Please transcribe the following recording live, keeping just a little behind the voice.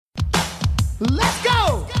Let's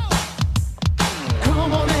go!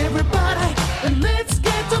 Come on, everybody, and let's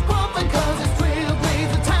get to pumping, cause it's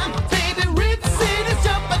trailblazer time. Baby, Rip City's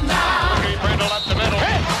jumping now. Brindle up the middle.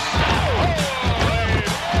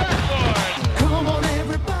 Come on,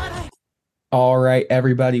 everybody. All right,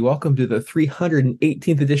 everybody, welcome to the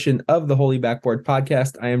 318th edition of the Holy Backboard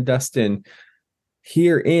Podcast. I am Dustin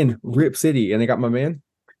here in Rip City, and I got my man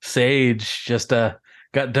Sage. Just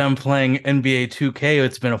got done playing NBA 2K.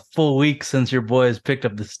 It's been a full week since your boys picked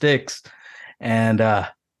up the sticks, and I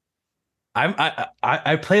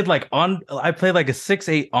played like a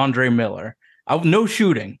 6'8" Andre Miller. No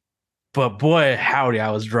shooting, but boy howdy,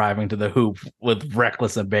 I was driving to the hoop with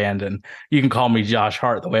reckless abandon. You can call me Josh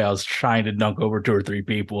Hart the way I was trying to dunk over 2 or 3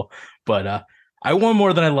 people, but I won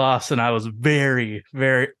more than I lost, and I was very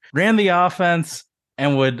ran the offense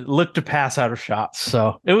and would look to pass out of shots.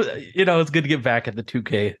 So it was, it's good to get back at the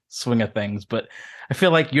 2K swing of things. But I feel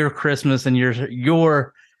like your Christmas and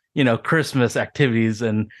your Christmas activities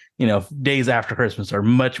and, days after Christmas are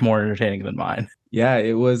much more entertaining than mine. Yeah,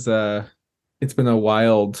 it was it's been a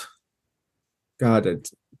wild,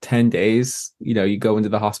 it's 10 days. You go into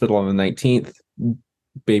the hospital on the 19th,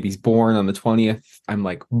 baby's born on the 20th. I'm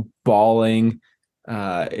like bawling.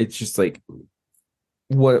 It's just like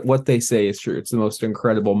what they say is true. It's the most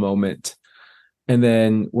incredible moment. And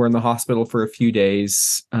then we're in the hospital for a few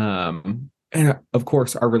days. And of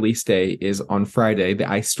course, our release day is on Friday,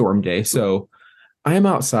 the ice storm day. So I am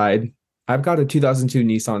outside. I've got a 2002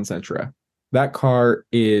 Nissan Sentra. That car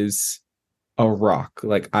is a rock.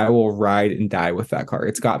 Like, I will ride and die with that car.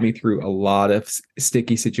 It's got me through a lot of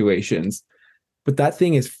sticky situations, but that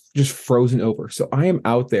thing is just frozen over. So I am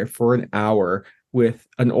out there for an hour with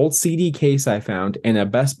an old CD case I found and a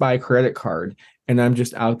Best Buy credit card, and I'm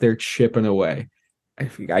just out there chipping away.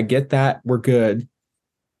 I get that. We're good.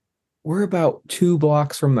 We're about 2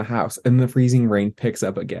 blocks from the house, and the freezing rain picks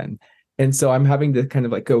up again. And so I'm having to kind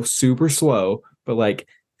of like go super slow, but like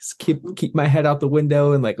keep my head out the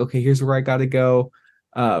window and like, okay, here's where I got to go.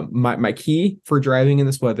 My key for driving in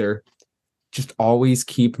this weather, just always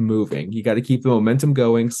keep moving. You got to keep the momentum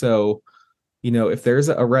going. So, if there's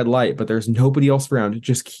a red light, but there's nobody else around,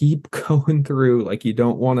 just keep going through. Like, you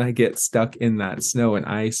don't want to get stuck in that snow and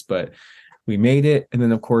ice, but we made it. And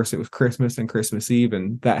then of course it was Christmas and Christmas Eve,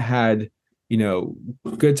 and that had,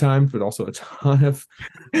 good times, but also a ton of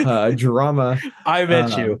drama. I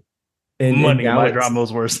bet you. And my drama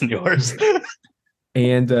was worse than yours.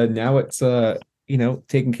 And now it's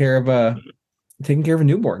taking care of a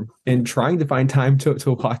newborn and trying to find time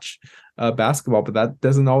to watch basketball, but that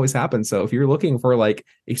doesn't always happen. So if you're looking for like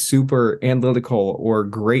a super analytical or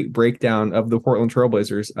great breakdown of the Portland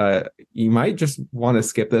Trailblazers, you might just want to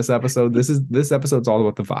skip this episode. This episode's all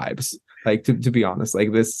about the vibes. Like, to be honest,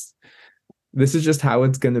 like this is just how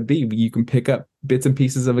it's going to be. You can pick up bits and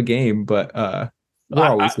pieces of a game, but we're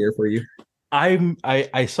always here for you.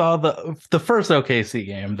 I saw the first OKC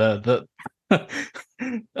game,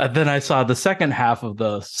 then I saw the second half of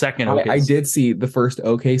the second OKC. I did see the first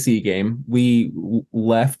OKC game. We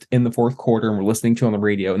left in the fourth quarter and we're listening to it on the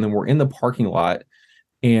radio, and then we're in the parking lot,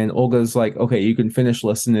 and Olga's like, okay, you can finish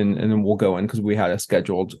listening and then we'll go in, because we had a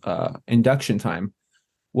scheduled induction time.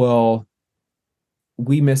 Well,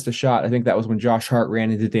 we missed a shot. I think that was when Josh Hart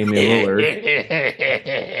ran into Damian Lillard.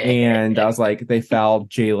 And I was like, they fouled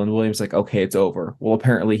Jalen Williams. Like, okay, it's over. Well,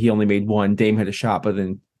 apparently he only made one. Dame had a shot, but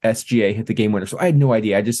then SGA hit the game winner. So I had no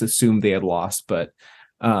idea. I just assumed they had lost. But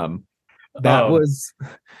since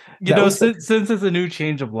it's a new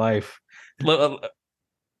change of life.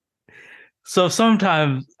 So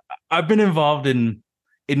sometimes I've been involved in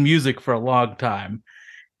music for a long time.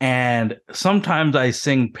 And sometimes I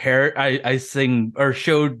sing I sing or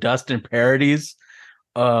show Dustin parodies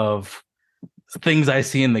of things I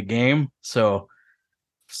see in the game. So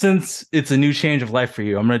since it's a new change of life for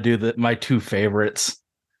you, I'm going to do my 2 favorites.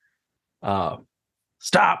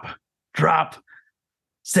 Stop, drop,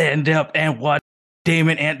 stand up, and watch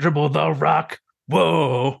Damon Ant dribble the rock.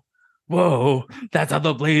 Whoa, that's how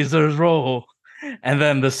the Blazers roll. And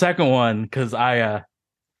then the second one, because I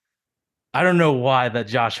don't know why that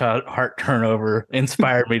Josh Hart turnover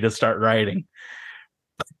inspired me to start writing.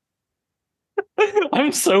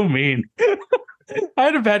 I'm so mean. I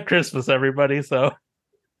had a bad Christmas, everybody, so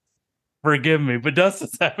forgive me. But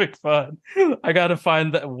Dustin's having fun. I got to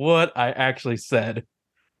find what I actually said.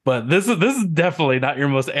 But this is definitely not your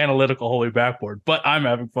most analytical Holy Backboard, but I'm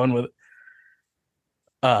having fun with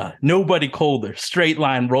it. Nobody colder, straight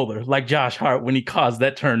line roller like Josh Hart when he caused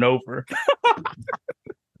that turnover.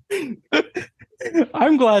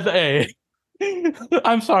 I'm glad. Hey,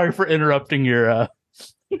 I'm sorry for interrupting your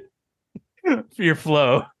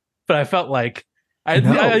flow, but I felt like I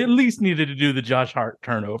No. at least needed to do the Josh Hart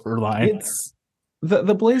turnover line. It's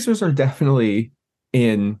the Blazers are definitely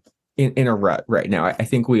in a rut right now. I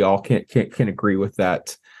think we all can agree with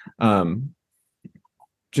that.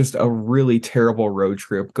 Just a really terrible road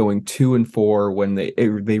trip, going 2-4 when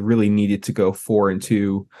they really needed to go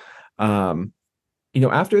 4-2.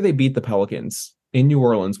 After they beat the Pelicans in New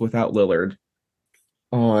Orleans without Lillard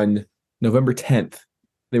on November 10th,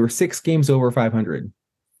 they were 6 games over 500.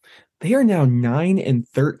 They are now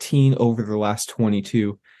 9-13 over the last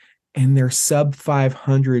 22, and they're sub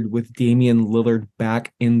 500 with Damian Lillard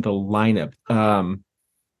back in the lineup.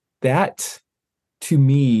 That, to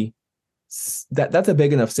me, that's a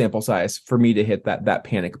big enough sample size for me to hit that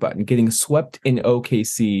panic button. Getting swept in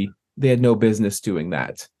OKC, they had no business doing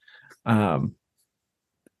that.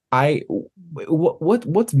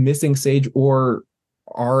 What's missing, Sage, or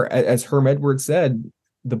are, as Herm Edwards said,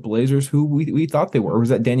 the Blazers who we thought they were? Or was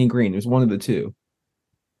that Danny Green? It was one of the two.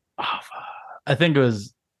 I think it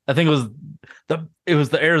was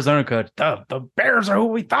the Arizona coach. The Bears are who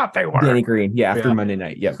we thought they were. Danny Green, after Monday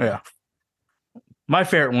night. Yep. Yeah. My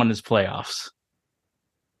favorite one is playoffs.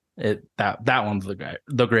 That one's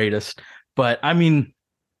the greatest. But I mean,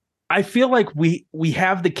 I feel like we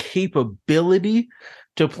have the capability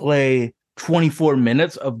to play 24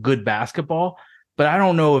 minutes of good basketball, but I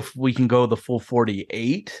don't know if we can go the full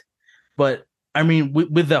 48. But I mean,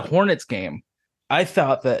 with the Hornets game, I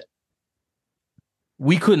thought that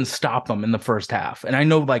we couldn't stop them in the first half. And I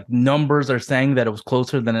know like numbers are saying that it was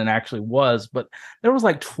closer than it actually was, but there was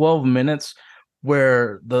like 12 minutes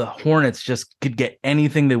where the Hornets just could get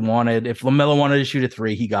anything they wanted. If LaMelo wanted to shoot a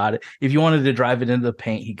 3, he got it. If you wanted to drive it into the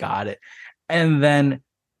paint, he got it. And then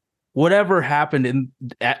whatever happened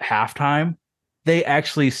at halftime, they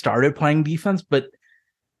actually started playing defense, but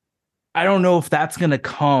I don't know if that's going to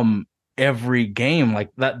come every game. Like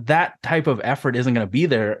that type of effort isn't going to be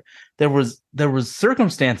there. There was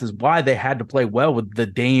circumstances why they had to play well with the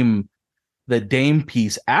Dame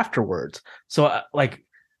piece afterwards. So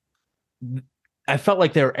I felt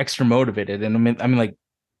like they were extra motivated. And I mean like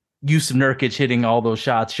Yusuf Nurkic hitting all those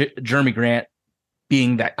shots, Jeremy Grant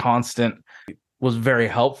being that constant was very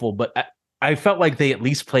helpful, but I felt like they at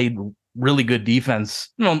least played really good defense,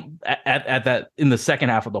 at that in the second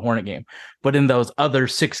half of the Hornet game. But in those other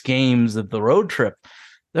 6 games of the road trip,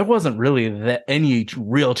 there wasn't really any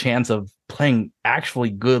real chance of playing actually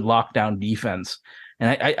good lockdown defense.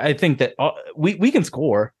 And I think that we can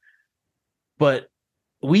score, but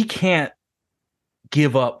we can't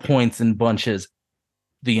give up points in bunches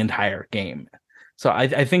the entire game. So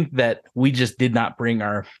I think that we just did not bring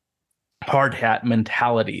our hard hat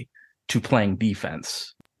mentality to playing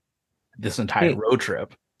defense this entire road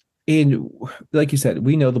trip. And like you said,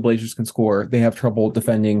 we know the Blazers can score. They have trouble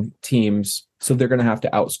defending teams, so they're going to have to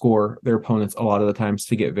outscore their opponents a lot of the times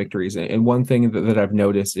to get victories. And one thing that I've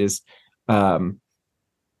noticed is when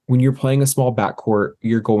you're playing a small backcourt,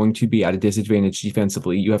 you're going to be at a disadvantage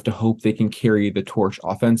defensively. You have to hope they can carry the torch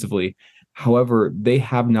offensively. However, they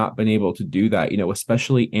have not been able to do that,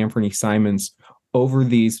 especially Anthony Simons over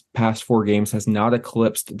these past 4 games has not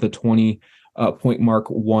eclipsed the 20-point mark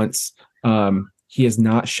once. He has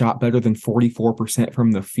not shot better than 44%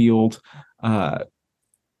 from the field.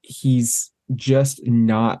 He's just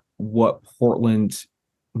not what Portland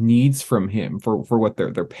needs from him for what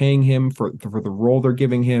they're paying him, for the role they're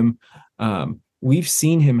giving him. We've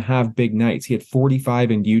seen him have big nights. He had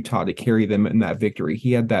 45 in Utah to carry them in that victory.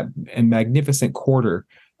 He had that magnificent quarter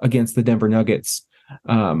against the Denver Nuggets,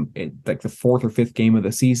 in like the 4th or 5th game of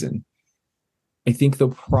the season. I think the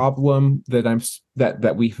problem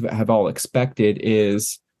that we have all expected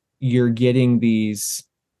is you're getting these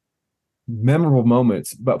memorable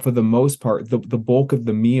moments, but for the most part, the bulk of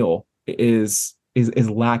the meal is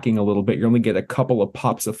lacking a little bit. You only get a couple of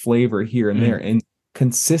pops of flavor here and there, and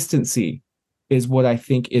consistency is what I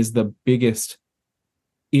think is the biggest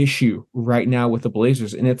issue right now with the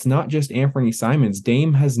Blazers. And it's not just Anthony Simons.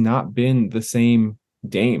 Dame has not been the same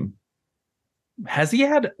Dame. Has he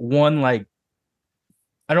had one, like,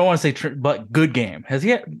 I don't want to say but good game? Has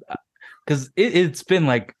he had, because it's been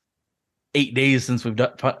like 8 days since we've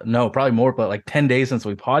done, no, probably more, but like 10 days since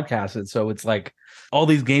we podcasted. So it's like all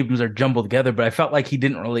these games are jumbled together, but I felt like he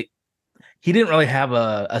didn't really have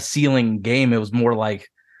a ceiling game. It was more like,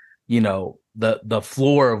 the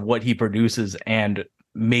floor of what he produces and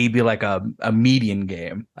maybe like a median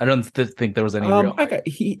game. I don't think there was any real.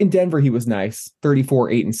 In Denver, he was nice. 34,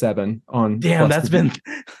 8, and 7 on. Damn, that's been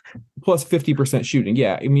plus 50% shooting.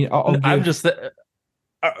 Yeah, I mean, I'm just.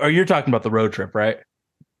 Are you talking about the road trip, right?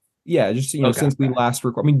 Yeah, just since we last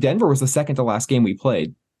recorded. I mean, Denver was the second to last game we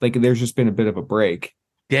played. Like, there's just been a bit of a break.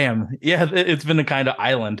 Damn. Yeah, it's been a kind of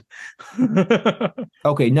island.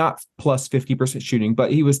 Okay, not plus 50% shooting,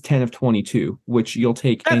 but he was 10 of 22, which you'll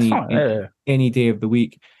take That's fine. any day of the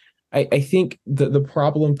week. I think the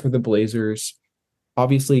problem for the Blazers,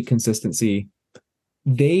 obviously consistency.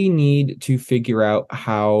 They need to figure out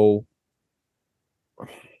how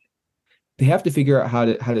they have to figure out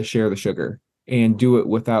how to share the sugar and do it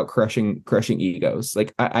without crushing egos.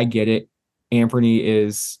 Like I get it. Anthony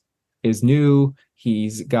is new.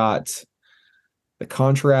 He's got the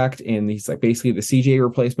contract and he's like basically the CJ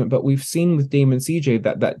replacement. But we've seen with Dame and CJ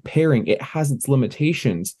that pairing, it has its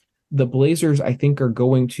limitations. The Blazers, I think, are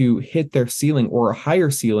going to hit their ceiling or a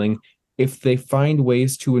higher ceiling if they find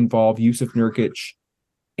ways to involve Yusuf Nurkic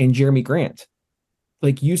and Jeremy Grant.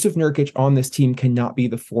 Like Yusuf Nurkic on this team cannot be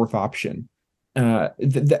the fourth option. And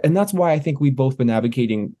that's why I think we've both been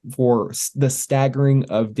advocating for the staggering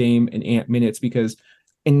of Dame and Ant minutes, because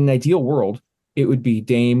in an ideal world, it would be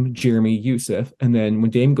Dame, Jeremy, Yusuf. And then when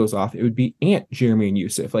Dame goes off, it would be Ant, Jeremy, and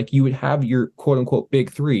Yusuf. Like you would have your quote unquote big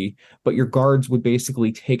three, but your guards would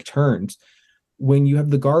basically take turns. When you have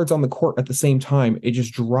the guards on the court at the same time, it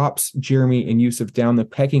just drops Jeremy and Yusuf down the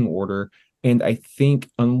pecking order. And I think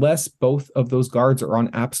unless both of those guards are on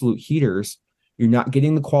absolute heaters, you're not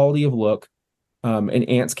getting the quality of look. In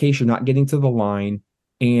Ant's case, you're not getting to the line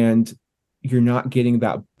and you're not getting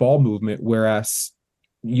that ball movement. Whereas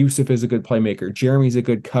Yusuf is a good playmaker. Jeremy's a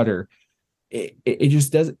good cutter. It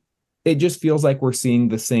just does. It just feels like we're seeing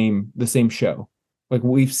the same show. Like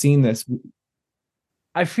we've seen this.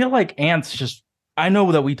 I feel like Ant's just, I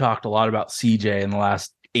know that we talked a lot about CJ in the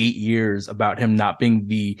last 8 years about him not being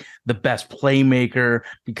the best playmaker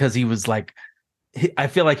because he was like, I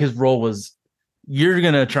feel like his role was, you're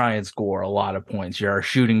going to try and score a lot of points. You're a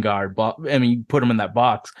shooting guard. I mean, you put him in that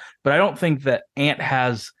box, but I don't think that Ant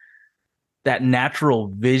has that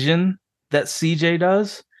natural vision that CJ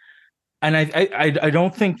does. And I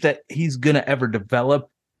don't think that he's going to ever develop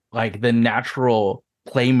like the natural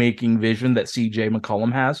playmaking vision that CJ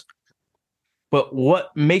McCollum has. But what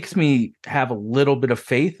makes me have a little bit of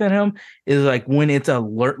faith in him is like when it's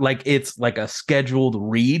like it's like a scheduled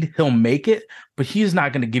read, he'll make it, but he's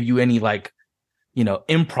not going to give you any like, you know,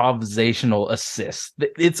 improvisational assists.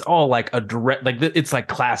 It's all like a direct, like it's like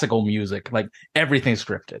classical music, like everything's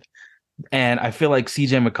scripted. And I feel like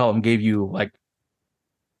CJ McCollum gave you like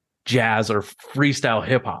jazz or freestyle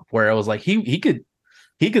hip hop, where it was like he could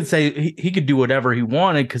say he could do whatever he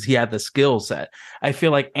wanted because he had the skill set. I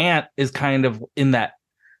feel like Ant is kind of in that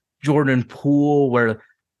Jordan Poole where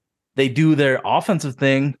they do their offensive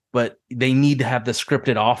thing, but they need to have the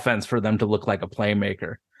scripted offense for them to look like a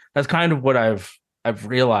playmaker. That's kind of what I've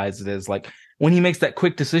realized. It is like when he makes that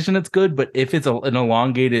quick decision, it's good. But if it's an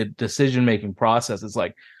elongated decision-making process, it's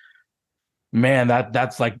like, man,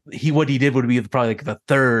 that's like what he did would be probably like the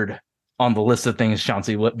third on the list of things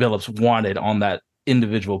Chauncey Billups wanted on that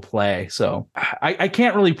individual play. So I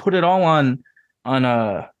can't really put it all on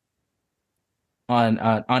Ant.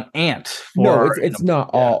 No, it's not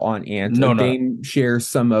all on Ant. No. Dame shares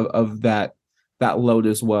some of that load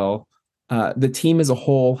as well. The team as a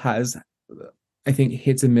whole has, I think,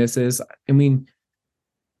 hits and misses. I mean,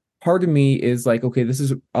 part of me is like, okay, this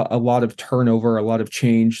is a lot of turnover, a lot of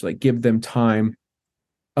change, like give them time.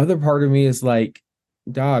 Other part of me is like,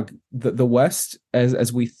 dog, the West,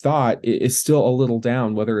 as we thought, is still a little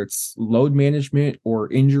down, whether it's load management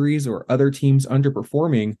or injuries or other teams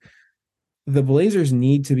underperforming. The Blazers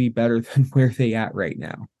need to be better than where they at right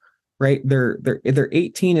now, right? They're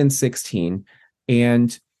 18 and 16.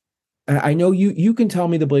 And I know you can tell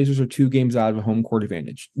me the Blazers are 2 games out of a home court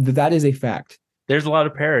advantage. That is a fact. There's a lot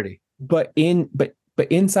of parity. But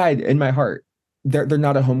inside in my heart, they're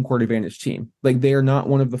not a home court advantage team. Like they are not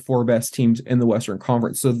one of the 4 best teams in the Western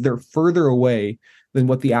Conference. So they're further away than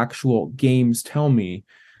what the actual games tell me.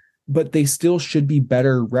 But they still should be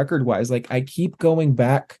better record-wise. Like I keep going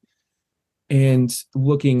back and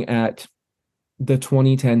looking at the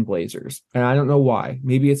 2010 Blazers. And I don't know why.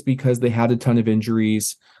 Maybe it's because they had a ton of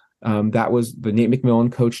injuries. That was the Nate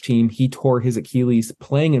McMillan coach team. He tore his Achilles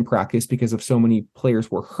playing in practice because of so many players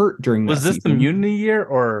were hurt during that season. Was this the Mutiny year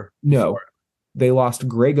or no? They lost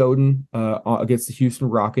Greg Oden against the Houston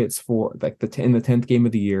Rockets for like in the 10th game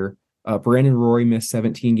of the year. Brandon Roy missed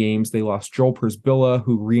 17 games. They lost Joel Przybilla,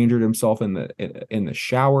 who re-injured himself in the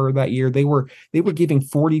shower that year. They were giving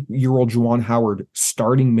 40-year-old Juwan Howard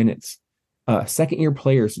starting minutes. Second-year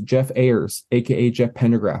players, Jeff Ayers, a.k.a. Jeff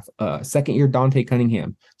Pendergraph, second-year Dante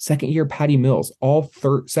Cunningham, second-year Patty Mills, all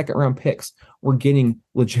second-round picks were getting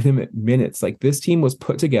legitimate minutes. Like this team was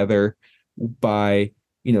put together by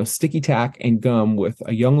sticky tack and gum with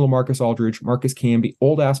a young LaMarcus Aldridge, Marcus Camby,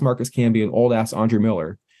 old ass Marcus Camby, and old ass Andre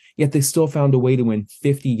Miller. Yet they still found a way to win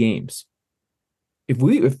 50 games.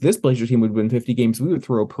 If this Blazer team would win 50 games, we would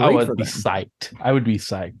throw a parade for them. I would be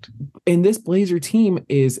psyched. And this Blazer team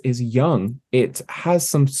is young. It has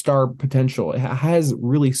some star potential. It has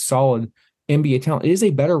really solid NBA talent. It is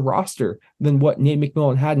a better roster than what Nate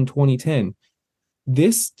McMillan had in 2010.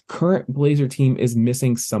 This current Blazer team is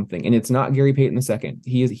missing something, and it's not Gary Payton II.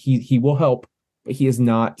 He will help, but it's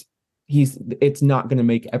not going to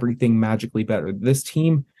make everything magically better. This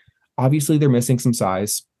team, obviously, they're missing some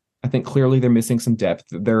size. I think clearly they're missing some depth.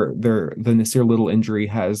 The Nasir Little injury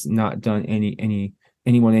has not done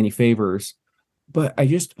anyone any favors, but I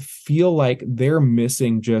just feel like they're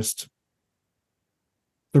missing some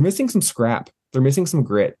scrap. They're missing some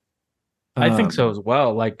grit. I think so as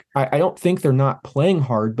well. Like I don't think they're not playing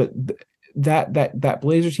hard, but that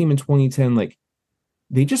Blazer team in 2010, like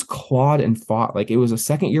they just clawed and fought. Like it was a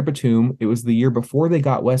second year Batum. It was the year before they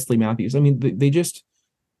got Wesley Matthews. I mean,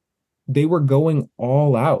 they were going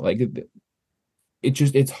all out. Like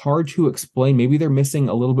it's hard to explain. Maybe they're missing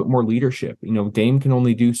a little bit more leadership. Dame can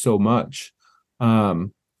only do so much.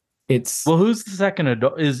 Who's the second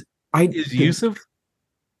adult? Is Yusuf?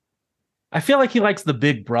 I feel like he likes the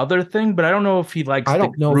big brother thing, but I don't know if he likes. I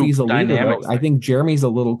don't know if he's a leader. Though. I think Jeremy's a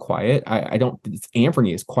little quiet. I don't. It's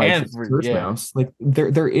Anthony is quiet as first mouse. Like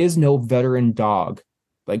there is no veteran dog.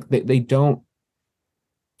 Like they don't.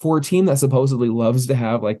 For a team that supposedly loves to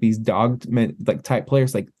have like these dog like type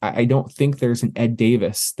players, like I don't think there's an Ed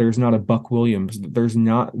Davis. There's not a Buck Williams. There's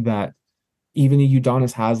not that. Even a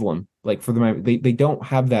Udonis Haslem. Like for them, they don't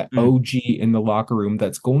have that OG in the locker room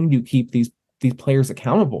that's going to keep these players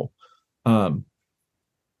accountable. And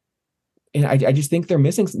I just think they're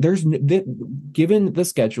missing. Given the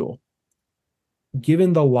schedule,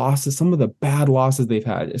 given the losses, some of the bad losses they've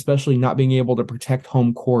had, especially not being able to protect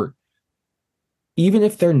home court, even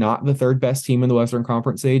if they're not the third best team in the Western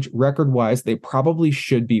Conference age, record wise, they probably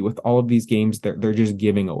should be with all of these games they're just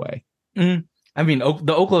giving away. Mm-hmm. I mean,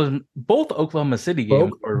 both Oklahoma City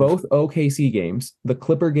games, both OKC games, the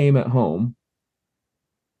Clipper game at home.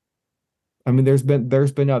 I mean, there's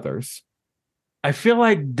been others. I feel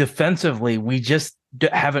like defensively, we just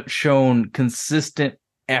haven't shown consistent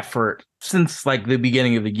effort since like the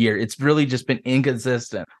beginning of the year. It's really just been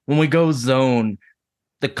inconsistent. When we go zone,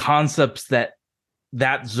 the concepts that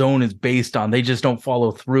zone is based on, they just don't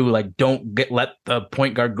follow through. Like, let the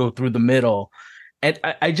point guard go through the middle. And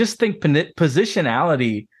I just think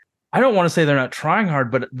positionality, I don't want to say they're not trying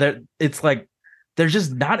hard, but it's like they're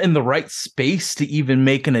just not in the right space to even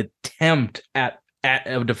make an attempt at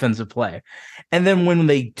a defensive play. And then when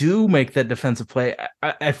they do make that defensive play,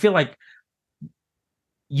 I feel like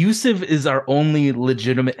Yusuf is our only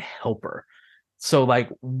legitimate helper. So like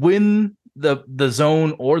when the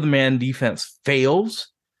zone or the man defense fails,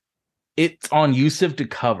 it's on Yusuf to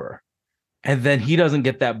cover. And then he doesn't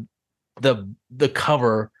get the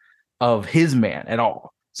cover of his man at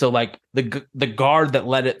all. So like the guard that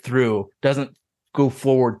let it through doesn't go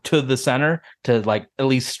forward to the center to like at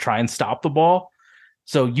least try and stop the ball.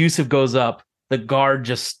 So Yusuf goes up, the guard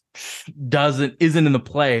just isn't in the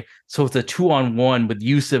play. So it's a 2-on-1 with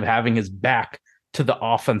Yusuf having his back to the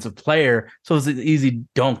offensive player. So it's an easy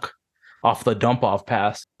dunk off the dump off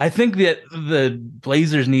pass. I think that the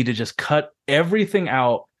Blazers need to just cut everything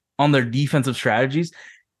out on their defensive strategies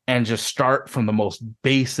and just start from the most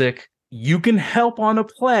basic. You can help on a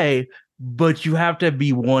play, but you have to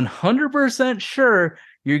be 100% sure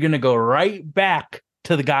you're going to go right back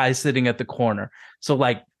to the guy sitting at the corner. So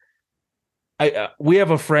like we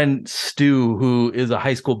have a friend, Stu, who is a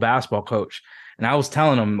high school basketball coach. And I was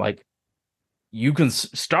telling him, like, you can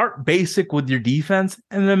start basic with your defense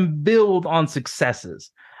and then build on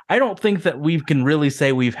successes. I don't think that we can really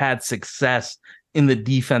say we've had success in the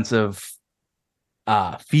defensive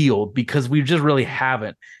field because we just really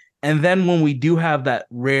haven't. And then when we do have that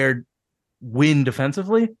rare win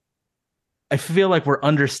defensively, I feel like we're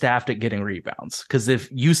understaffed at getting rebounds. Because if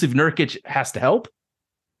Yusuf Nurkic has to help,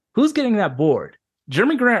 who's getting that board?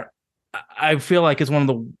 Jeremy Grant, I feel like, is one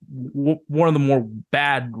of the more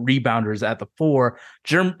bad rebounders at the 4.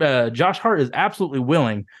 Josh Hart is absolutely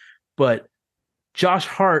willing, but Josh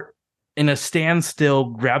Hart in a standstill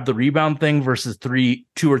grab the rebound thing versus 2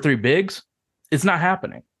 or 3 bigs, it's not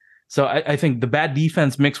happening. So I think the bad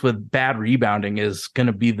defense mixed with bad rebounding is going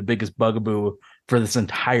to be the biggest bugaboo for this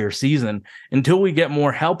entire season. Until we get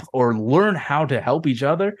more help or learn how to help each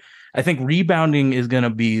other, I think rebounding is going to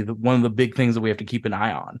be one of the big things that we have to keep an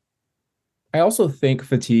eye on. I also think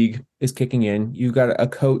fatigue is kicking in. You got a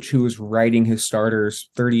coach who is riding his starters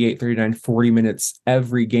 38, 39, 40 minutes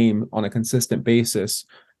every game on a consistent basis.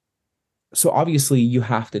 So obviously you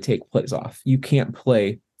have to take plays off. You can't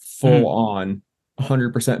play full Mhm. on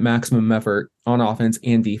 100% maximum effort on offense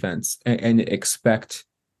and defense and expect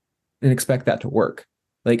that to work.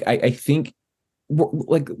 Like I think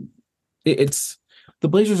like it's the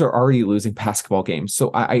Blazers are already losing basketball games,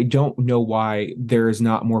 so I don't know why there is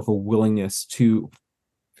not more of a willingness to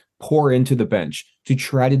pour into the bench to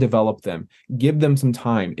try to develop them, give them some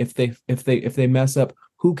time. If they mess up,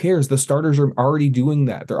 who cares? The starters are already doing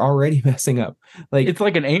that. They're already messing up. Like It's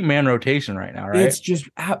like an 8-man rotation right now, right? it's just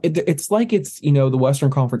it's like it's the Western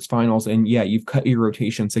Conference Finals, and yeah, you've cut your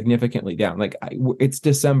rotation significantly down. Like it's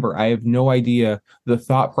December. I have no idea the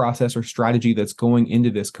thought process or strategy that's going into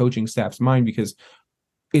this coaching staff's mind because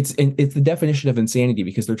it's the definition of insanity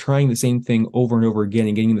because they're trying the same thing over and over again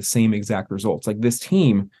and getting the same exact results. Like this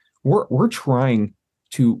team, we're trying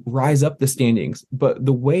to rise up the standings, but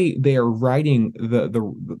the way they are riding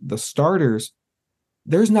the starters,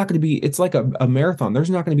 there's not going to be. It's like a marathon. There's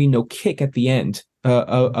not going to be no kick at the end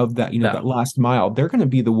of that No. that last mile. They're going to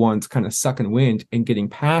be the ones kind of sucking wind and getting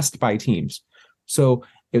passed by teams. So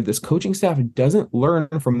if this coaching staff doesn't learn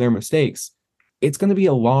from their mistakes, it's going to be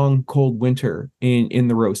a long, cold winter in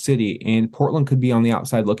the Rose City, and Portland could be on the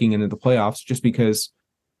outside looking into the playoffs just because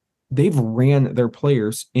they've ran their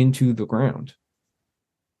players into the ground.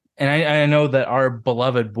 And I know that our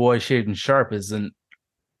beloved boy Shaden Sharp isn't.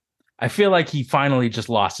 I feel like he finally just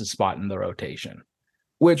lost his spot in the rotation.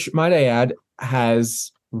 Which, might I add,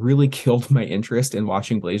 has really killed my interest in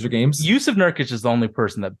watching Blazer games. Yusuf Nurkic is the only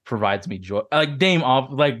person that provides me joy. Like Dame off,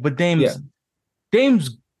 like but Yeah.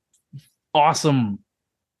 Dame's awesome,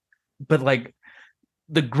 but like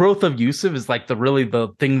the growth of Yusuf is like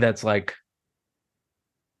the thing that's like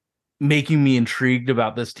making me intrigued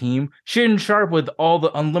about this team. Shaden Sharp with all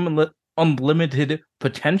the unlimited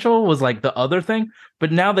potential was like the other thing,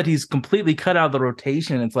 but now that he's completely cut out of the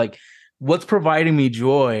rotation, it's like what's providing me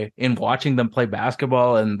joy in watching them play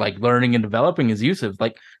basketball and like learning and developing is Yusuf.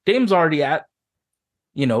 Like Dame's already at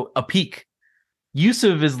a peak.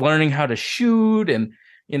 Yusuf is learning how to shoot and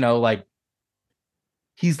like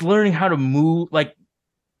he's learning how to move. Like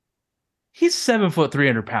he's 7 foot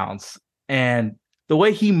 300 pounds, and the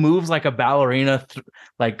way he moves like a ballerina,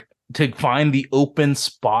 like to find the open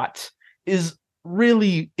spot, is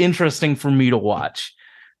really interesting for me to watch.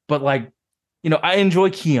 But like, I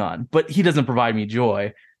enjoy Keon, but he doesn't provide me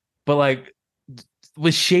joy. But like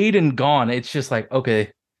with Shaden gone, it's just like,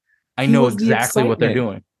 okay, I He know was the exactly what they're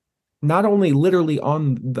excitement. doing. Not only literally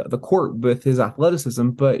on the court with his athleticism,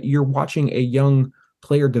 but you're watching a young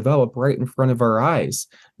player develop right in front of our eyes.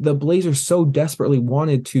 The Blazers so desperately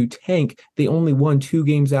wanted to tank. They only won 2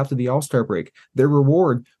 games after the All-Star break. Their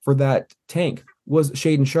reward for that tank was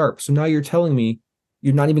Shaden Sharp. So now you're telling me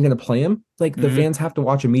you're not even going to play him? Like the Mhm. fans have to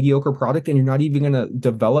watch a mediocre product and you're not even going to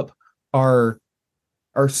develop our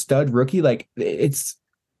stud rookie? Like it's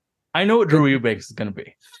I know what it, Drew Eubanks is going to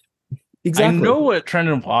be. I exactly know what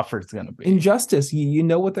Trendon Wofford is going to be. injustice. You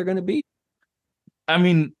know what they're going to be. I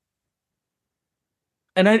mean,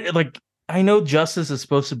 and I know Justice is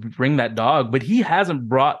supposed to bring that dog, but he hasn't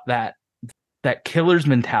brought that killer's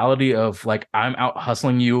mentality of like I'm out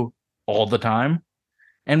hustling you all the time.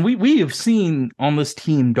 And we have seen on this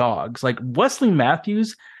team dogs like Wesley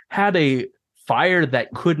Matthews had a fire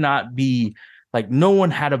that could not be like no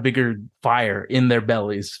one had a bigger fire in their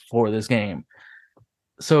bellies for this game.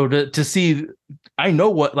 So to see, I know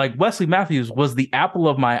what like Wesley Matthews was the apple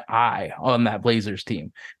of my eye on that Blazers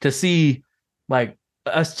team. To see like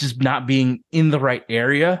us just not being in the right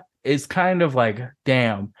area is kind of like,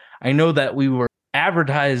 damn. I know that we were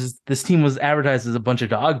advertised, this team was advertised as a bunch of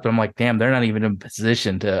dogs, but I'm like, damn, they're not even in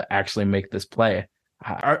position to actually make this play.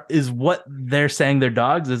 Is what they're saying they're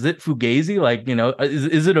dogs? Is it Fugazi? Like,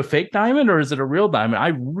 is it a fake diamond or is it a real diamond? I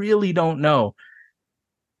really don't know.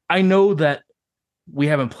 I know that we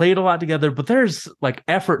haven't played a lot together, but there's like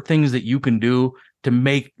effort things that you can do to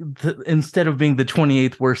make instead of being the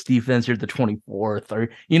 28th worst defense, you're the 24th or,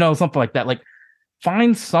 something like that. Like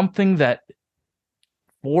find something that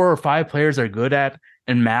 4 or 5 players are good at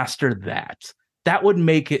and master that. That would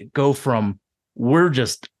make it go from we're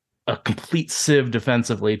just a complete sieve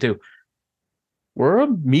defensively to we're a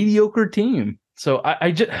mediocre team. So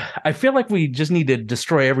I feel like we just need to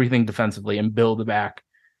destroy everything defensively and build it back,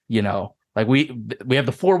 like we have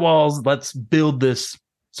the 4 walls. Let's build this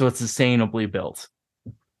so it's sustainably built.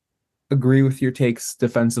 Agree with your takes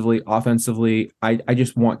defensively, offensively. I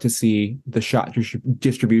just want to see the shot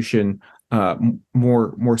distribution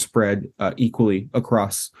more spread equally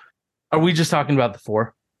across Are we just talking about the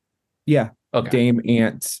four? Yeah. Okay. Dame,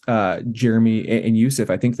 Ant, Jeremy, and Yusuf.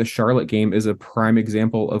 I think the Charlotte game is a prime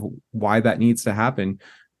example of why that needs to happen.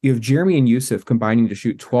 You have Jeremy and Yusuf combining to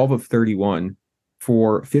shoot 12 of 31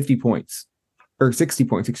 for 50 points, or 60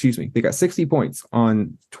 points, excuse me. They got 60 points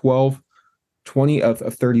on 20 of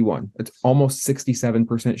 31. It's almost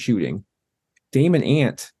 67% shooting. Dame and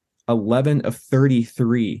Ant, 11 of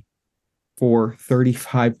 33 for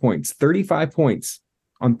 35 points. 35 points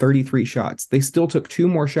on 33 shots. They still took 2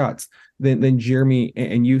 more shots than Jeremy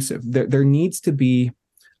and Yusuf. There needs to be,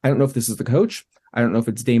 I don't know if this is the coach, I don't know if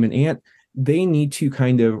it's Dame and Ant. They need to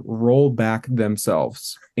kind of roll back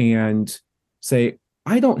themselves and say,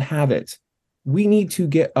 I don't have it. We need to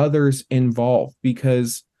get others involved,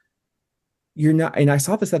 because you're not, and I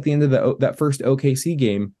saw this at the end of that first OKC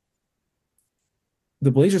game.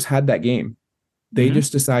 The Blazers had that game. They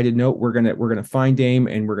just decided, no, we're gonna find Dame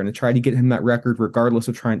and we're gonna try to get him that record, regardless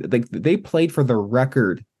of trying to. Like, they played for the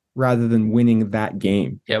record rather than winning that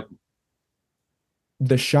game. Yep.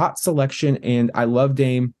 The shot selection, and I love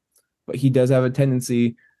Dame, but he does have a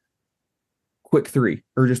tendency, quick three,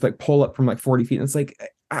 or just like pull up from like 40 feet. And it's like,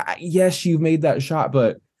 yes, you've made that shot,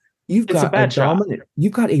 but you've got a dominant,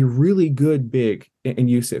 you've got a really good big in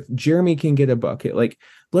Yusuf. Jeremy can get a bucket. Like,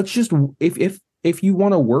 let's just, if you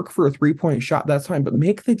want to work for a 3-point shot, that's fine, but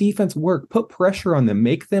make the defense work. Put pressure on them.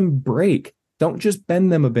 Make them break. Don't just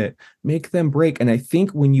bend them a bit. Make them break. And I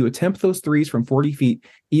think when you attempt those threes from 40 feet,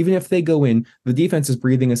 even if they go in, the defense is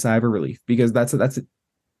breathing a sigh of relief, because that's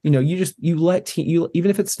you let even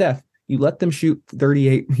if it's Steph, you let them shoot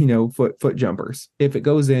 38 foot jumpers. If it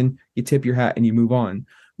goes in, you tip your hat and you move on.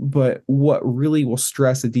 But what really will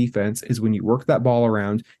stress a defense is when you work that ball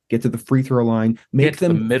around, get to the free throw line, make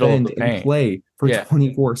them bend and play for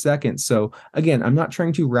 24 seconds. So again, I'm not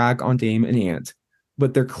trying to rag on Dame and Ant,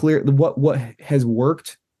 but they're clear. What has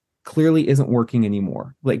worked clearly isn't working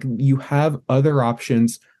anymore. Like, you have other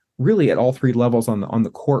options really at all 3 levels on the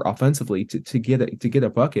court offensively to get a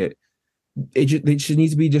bucket. It should need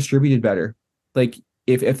to be distributed better. Like,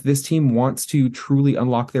 if this team wants to truly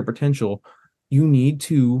unlock their potential, you need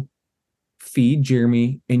to feed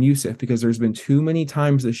Jeremy and Yusuf, because there's been too many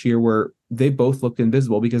times this year where they both looked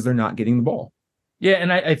invisible because they're not getting the ball. Yeah,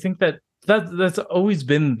 and I think that's always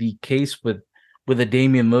been the case with a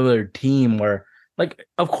Damian Lillard team, where, like,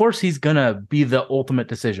 of course he's gonna be the ultimate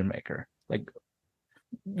decision maker. Like,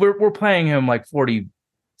 we're paying him like $40+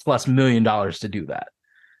 million to do that.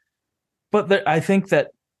 But I think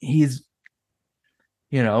that he's,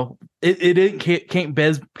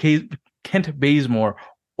 Kent Bazemore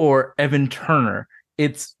or Evan Turner.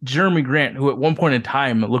 It's Jeremy Grant, who at one point in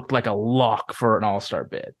time looked like a lock for an all-star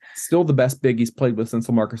bid. Still the best big he's played with since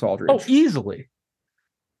LaMarcus Aldridge. Oh, easily.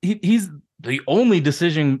 He's the only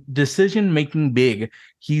decision-making big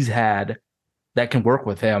he's had that can work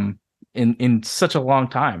with him in such a long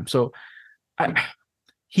time. So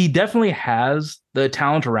he definitely has the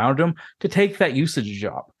talent around him to take that usage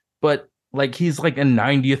job. But like, he's like a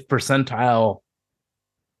 90th percentile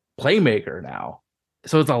playmaker now.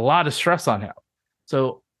 So it's a lot of stress on him.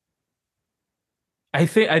 So I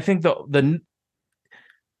think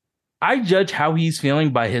I judge how he's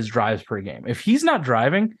feeling by his drives per game. If he's not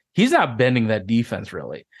driving, he's not bending that defense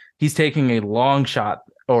really. He's taking a long shot,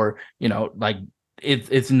 or like,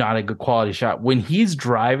 it's not a good quality shot. When he's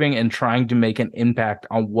driving and trying to make an impact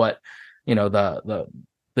on what the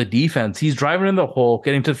defense, he's driving in the hole,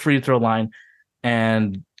 getting to the free throw line,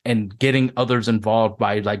 and getting others involved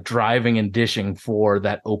by like driving and dishing for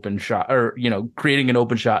that open shot, or creating an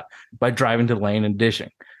open shot by driving to the lane and dishing.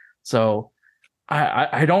 So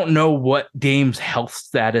I don't know what Dame's health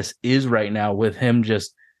status is right now, with him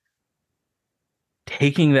just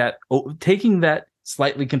taking that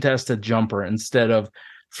slightly contested jumper instead of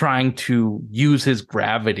trying to use his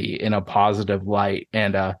gravity in a positive light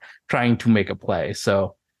and trying to make a play.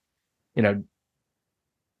 So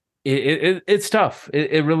it's tough.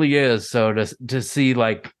 It really is. So to see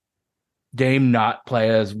like Dame not play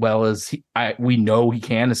as well as we know he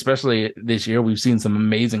can, especially this year, we've seen some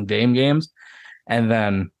amazing Dame games, and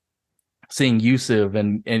then seeing Yusuf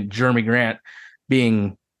and Jeremy Grant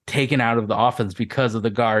being taken out of the offense because of the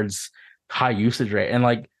guards' high usage rate. And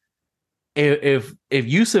like, if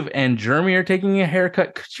Yusuf and Jeremy are taking a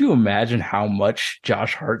haircut, could you imagine how much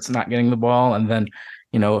Josh Hart's not getting the ball? And then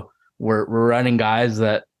we're running guys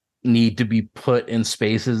that need to be put in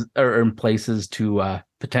spaces or in places to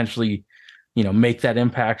potentially make that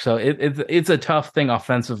impact. So it's a tough thing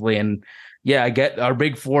offensively. And yeah, I get our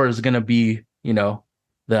big four is going to be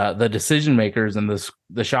the decision makers and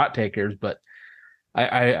the shot takers, but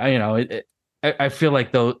I feel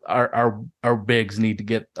like though our bigs need to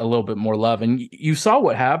get a little bit more love. And you saw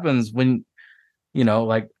what happens when,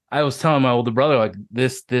 like I was telling my older brother, like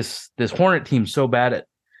this Hornet team's so bad at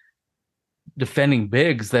defending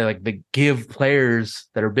bigs, they give players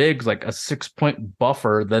that are bigs like a 6-point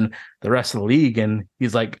buffer than the rest of the league. And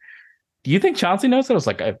he's like, do you think Chauncey knows that? I was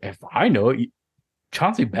like, if I know it,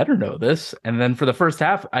 Chauncey better know this. And then for the first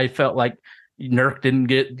half, I felt like Nurk didn't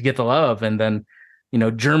get the love. And then,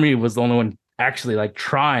 Jeremy was the only one actually like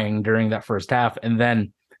trying during that first half. And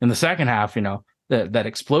then in the second half, that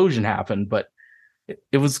explosion happened, but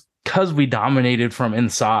it was because we dominated from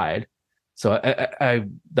inside. So I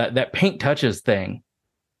that paint touches thing,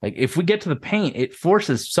 like if we get to the paint, it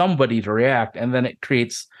forces somebody to react, and then it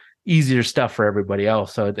creates easier stuff for everybody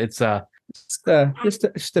else. So it's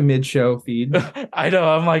just a mid-show feed. I know.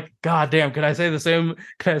 I'm like, God damn, can I say the same?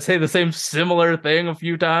 Can I say the same similar thing a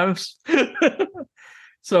few times?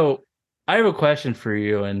 So I have a question for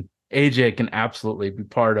you, and AJ can absolutely be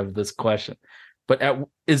part of this question. But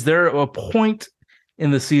is there a point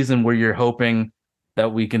in the season where you're hoping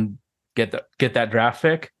that we can get that draft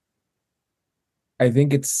pick? I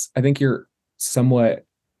think you're somewhat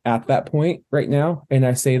at that point right now. And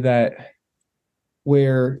I say that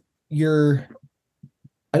where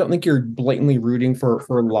I don't think you're blatantly rooting for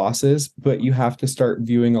losses, but you have to start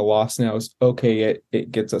viewing a loss now as okay,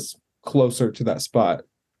 it gets us closer to that spot,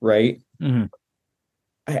 right? Mm-hmm.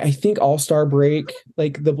 I think All-Star break,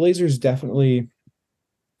 like the Blazers definitely,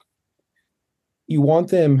 you want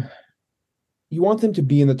them to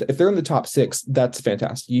be if they're in the top 6, that's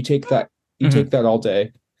fantastic. You take that take that all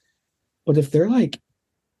day. But if they're like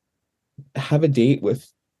have a date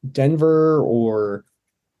with Denver or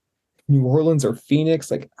New Orleans or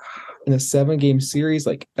Phoenix, like in a 7-game series,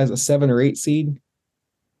 like as a 7 or 8 seed,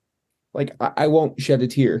 like I won't shed a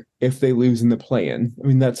tear if they lose in the play-in. I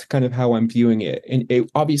mean, that's kind of how I'm viewing it. And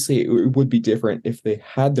obviously it would be different if they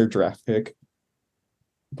had their draft pick.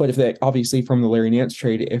 But if they obviously from the Larry Nance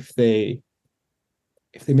trade, if they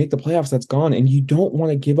make the playoffs, that's gone. And you don't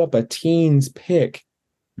want to give up a teens pick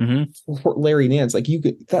for Larry Nance. Like you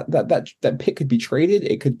could that pick could be traded.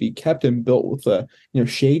 It could be kept and built with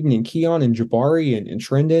Shaden and Keon and Jabari and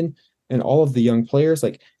Trendon and all of the young players.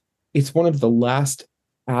 Like it's one of the last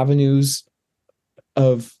avenues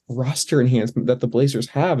of roster enhancement that the Blazers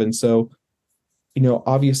have. And so,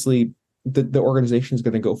 obviously the organization is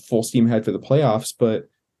going to go full steam ahead for the playoffs. But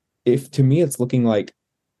if to me it's looking like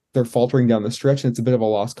they're faltering down the stretch and it's a bit of a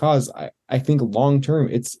lost cause, I think long term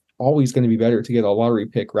it's always going to be better to get a lottery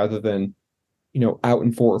pick rather than out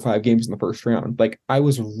in 4 or 5 games in the first round. Like I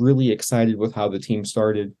was really excited with how the team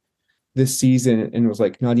started this season and was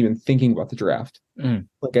like not even thinking about the draft.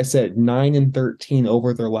 Like I said, 9-13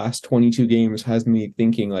 over their last 22 games has me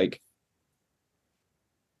thinking like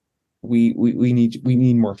we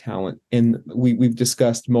need more talent. And we've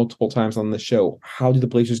discussed multiple times on the show, how do the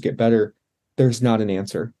Blazers get better? There's not an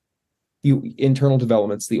answer. Internal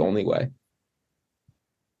development's the only way.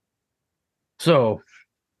 So,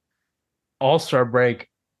 All-Star break,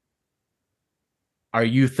 are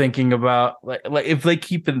you thinking about like if they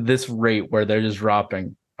keep at this rate where they're just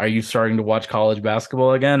dropping, are you starting to watch college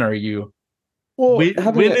basketball again? Or are you when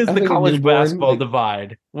is the college basketball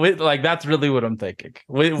divide? That's really what I'm thinking.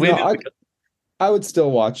 I would still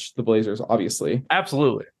watch the Blazers, obviously.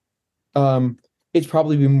 Absolutely. It's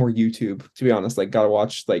probably been more YouTube, to be honest. Like, gotta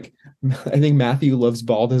watch. Like, I think Matthew Loves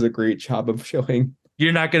Ball does a great job of showing.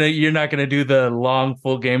 You're not gonna do the long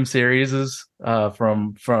full game series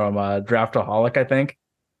from Draftaholic, I think.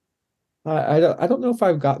 I don't know if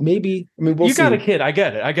I've got maybe. I mean, you got a kid. I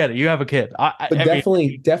get it. You have a kid.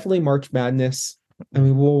 Definitely March Madness. I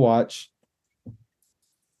mean, we'll watch.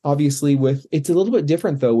 Obviously, it's a little bit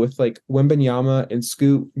different though, with like Wembanyama and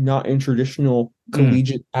Scoot not in traditional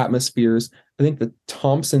collegiate atmospheres. I think the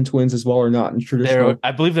Thompson twins as well are not in traditional.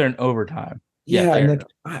 I believe they're in overtime. Yeah, and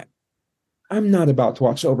like I'm not about to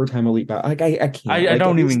watch overtime elite battle. Like I can't. I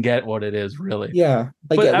don't even get what it is really. Yeah,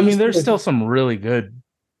 like, but I mean, there's still some really good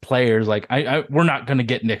players. Like we're not going to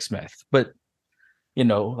get Nick Smith, but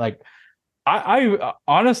like I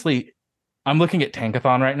honestly, I'm looking at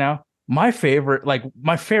Tankathon right now. My favorite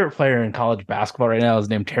player in college basketball right now is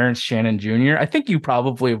named Terrence Shannon Jr. I think you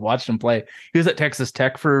probably have watched him play. He was at Texas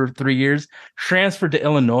Tech for 3 years, transferred to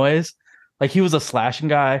Illinois. Like he was a slashing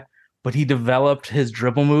guy, but he developed his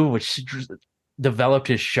dribble move, which developed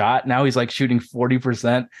his shot. Now he's like shooting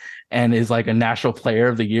 40% and is like a National Player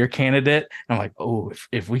of the Year candidate. And I'm like, oh,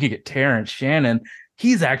 if we could get Terrence Shannon,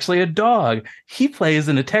 he's actually a dog. He plays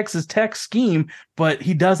in a Texas Tech scheme, but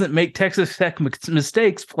he doesn't make Texas Tech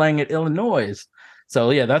mistakes playing at Illinois. So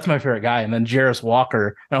yeah, that's my favorite guy. And then Jarris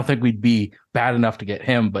Walker, I don't think we'd be bad enough to get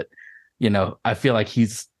him, but I feel like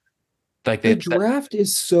he's like The draft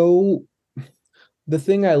is so the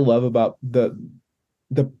thing I love about the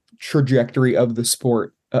trajectory of the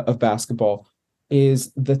sport of basketball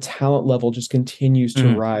is the talent level just continues to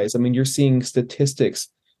Mhm. rise. I mean, you're seeing statistics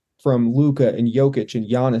from Luka and Jokic and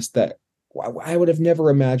Giannis that I would have never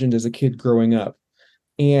imagined as a kid growing up.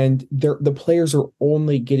 And the players are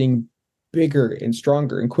only getting bigger and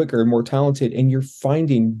stronger and quicker and more talented. And you're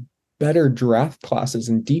finding better draft classes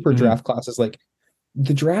and deeper Mhm. draft classes. Like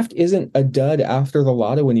the draft isn't a dud after the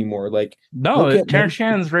lotto anymore. Like look No, at Terrence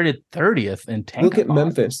Shannon's rated 30th in look at Tankathon.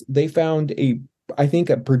 Memphis. They found I think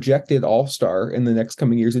a projected all-star in the next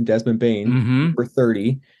coming years in Desmond Bain, Mm-hmm. number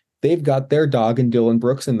 30. They've got their dog in Dylan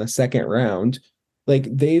Brooks in the second round. Like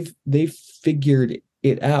they've figured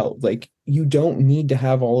it out. Like you don't need to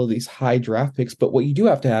have all of these high draft picks, but what you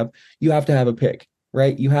have to have a pick,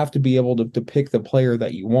 right? You have to be able to pick the player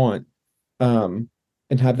that you want, and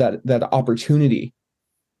have that opportunity.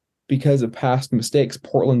 Because of past mistakes,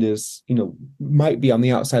 Portland is, might be on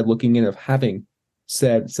the outside looking in of having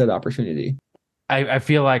said opportunity. I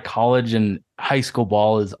feel like college and high school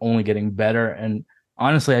ball is only getting better. And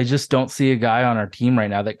honestly, I just don't see a guy on our team right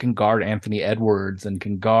now that can guard Anthony Edwards and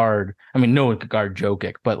can guard. I mean, no one could guard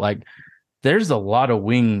Jokic, but like there's a lot of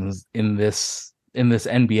wings in this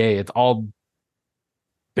NBA. It's all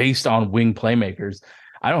based on wing playmakers.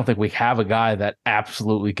 I don't think we have a guy that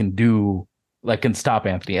absolutely can stop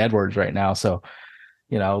Anthony Edwards right now. So,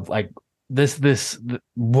 like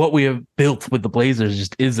what we have built with the Blazers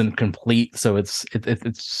just isn't complete. So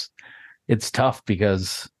it's tough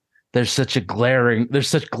because there's such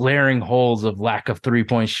glaring holes of lack of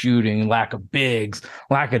 3-point shooting, lack of bigs,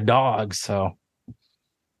 lack of dogs. So,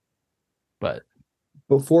 but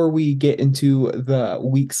Before we get into the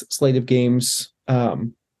week's slate of games,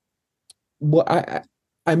 well,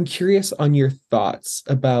 I'm curious on your thoughts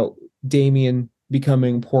about Damian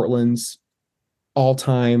becoming Portland's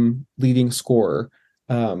all-time leading scorer.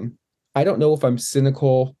 I don't know if I'm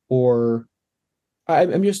cynical or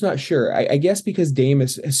I'm just not sure. I guess because Dame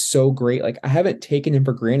is so great, like I haven't taken him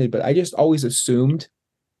for granted, but I just always assumed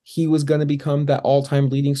he was going to become that all-time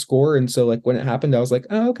leading scorer. And so like when it happened, I was like,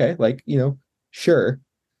 oh, okay, like, sure.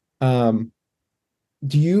 Um,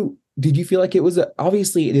 did you feel like it was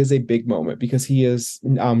obviously it is a big moment because he is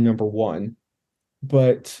number one,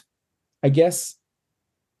 but I guess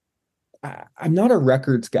I'm not a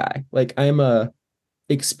records guy. Like I'm a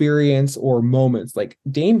experience or moments. Like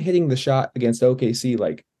Dame hitting the shot against OKC,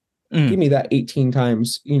 like give me that 18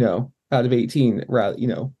 times, out of 18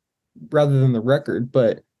 rather than the record.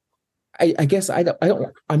 But I guess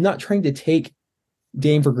I'm not trying to take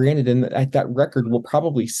Dame for granted, and that record will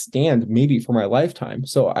probably stand maybe for my lifetime.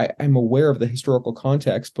 So I'm aware of the historical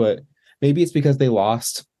context, but maybe it's because they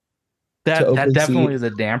lost to that definitely OKC. is a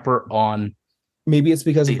damper on. Maybe it's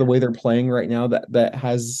because of the way they're playing right now that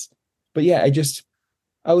has. But yeah,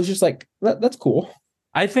 I was just like, that's cool.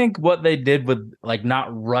 I think what they did with like not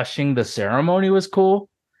rushing the ceremony was cool,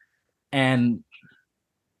 and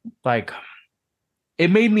like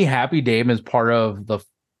it made me happy. Dame is part of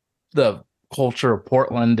the culture of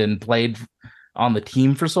Portland and played on the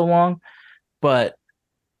team for so long, but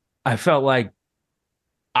I felt like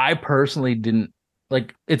I personally didn't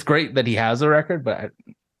like. It's great that he has a record, but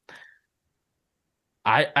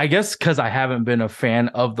I guess because I haven't been a fan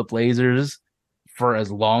of the Blazers for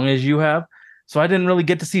as long as you have, so I didn't really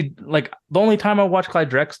get to see, like, the only time I watched Clyde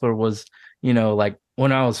Drexler was like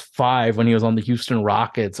when I was 5 when he was on the Houston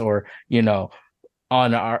Rockets, or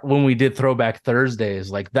on when we did Throwback Thursdays.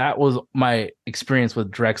 Like that was my experience with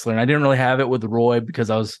Drexler, and I didn't really have it with Roy because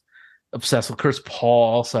I was obsessed with Chris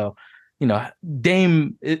Paul. So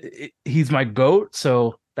Dame, he's my goat.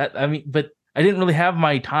 So that, I mean, but I didn't really have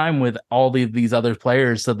my time with all these other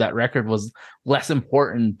players, so that record was less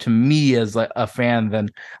important to me as a fan than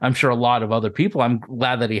I'm sure a lot of other people. I'm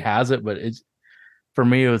glad that he has it, but it's, for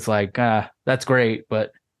me, it was like, that's great,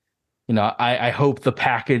 but I hope the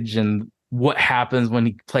package and what happens when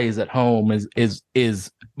he plays at home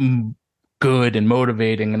is good and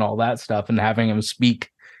motivating and all that stuff, and having him speak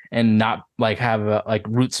and not like have like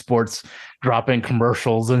Root Sports dropping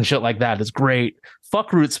commercials and shit like that is great.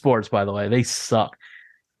 Fuck Root Sports, by the way, they suck.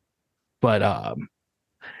 But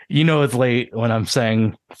it's late when I'm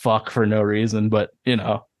saying fuck for no reason, but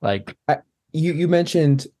like you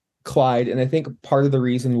mentioned Clyde, and I think part of the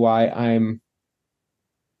reason why I'm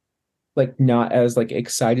like not as like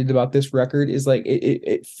excited about this record is like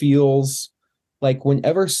it feels like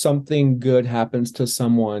whenever something good happens to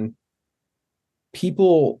someone,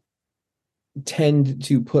 people tend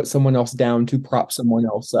to put someone else down to prop someone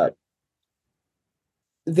else up.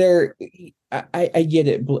 There, I get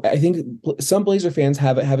it. I think some Blazer fans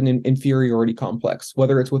have an inferiority complex,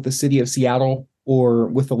 whether it's with the city of Seattle or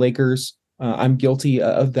with the Lakers. I'm guilty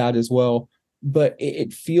of that as well. But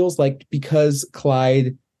it feels like because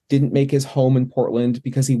Clyde didn't make his home in Portland,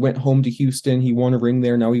 because he went home to Houston, he won a ring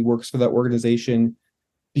there. Now he works for that organization.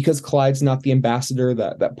 Because Clyde's not the ambassador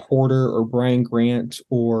that Porter or Brian Grant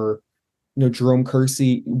or Jerome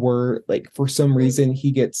Kersey were, like, for some reason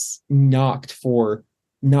he gets knocked for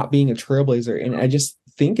not being a trailblazer. And I just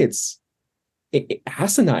think it's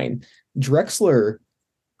asinine. Drexler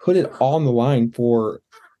put it all on the line for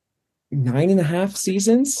 9.5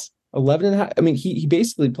 seasons, 11.5. I mean, he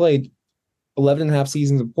basically played 11.5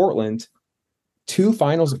 seasons in Portland, 2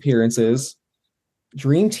 finals appearances,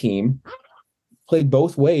 dream team, played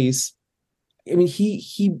both ways. I mean,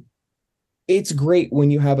 he it's great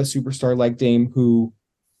when you have a superstar like Dame who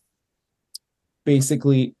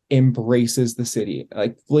basically embraces the city.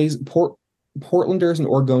 Like Portlanders and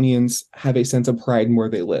Oregonians have a sense of pride in where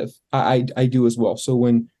they live. I do as well. So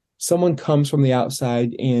when someone comes from the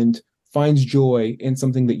outside and finds joy in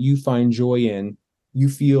something that you find joy in, you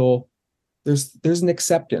feel there's an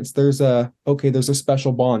acceptance. There's a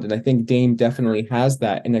special bond. And I think Dame definitely has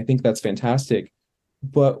that. And I think that's fantastic.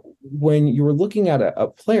 But when you're looking at a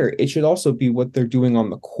player, it should also be what they're doing on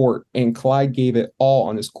the court. And Clyde gave it all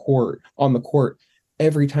on the court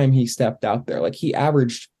every time he stepped out there. Like, he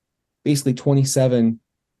averaged basically 27,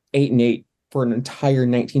 8 and 8 for an entire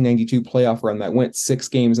 1992 playoff run that went 6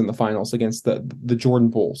 games in the finals against the Jordan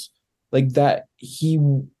Bulls. Like that,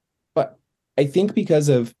 but I think because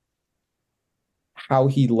of how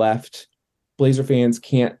he left, Blazer fans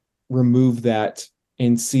can't remove that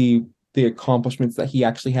and see the accomplishments that he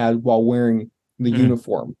actually had while wearing the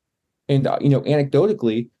uniform. And,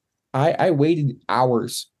 anecdotally, I waited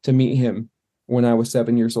hours to meet him when I was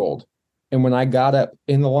 7 years old. And when I got up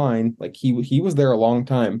in the line, like he was there a long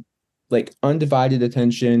time, like undivided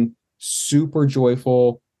attention, super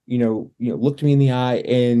joyful, looked me in the eye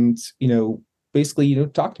and, basically,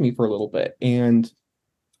 talked to me for a little bit. And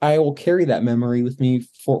I will carry that memory with me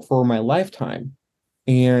for my lifetime.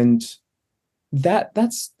 And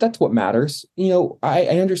that's what matters. I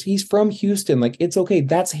understand he's from Houston. Like, it's okay.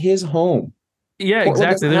 That's his home. Yeah,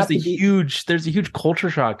 exactly. There's a huge culture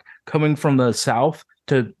shock coming from the South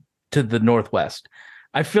to the Northwest.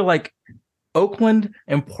 I feel like Oakland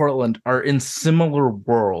and Portland are in similar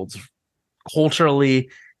worlds culturally,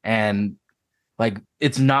 and like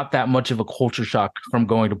it's not that much of a culture shock from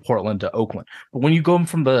going to Portland to Oakland. But when you go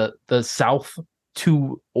from the South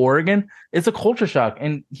to Oregon, it's a culture shock.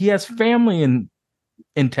 And he has family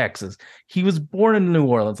in Texas. He was born in New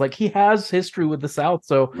Orleans. Like, he has history with the South.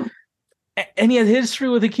 So, and he has history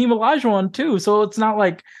with Hakeem Olajuwon too. So it's not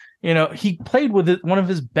like, he played with one of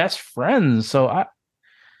his best friends. So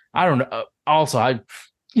I don't know. Also, I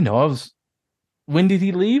was, when did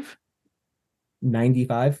he leave?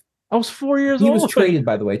 95. I was 4 years old. He old. was traded,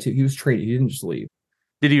 by the way, too. He was traded. He didn't just leave.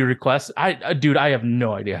 Did he request? I have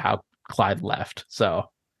no idea how Clyde left. So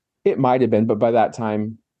it might have been, but by that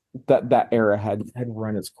time, that era had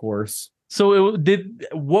run its course. So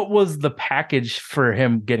what was the package for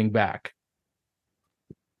him getting back?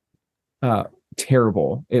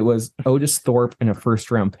 Terrible. It was Otis Thorpe and a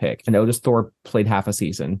first-round pick, and Otis Thorpe played half a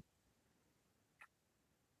season.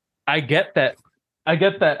 I get that.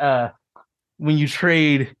 When you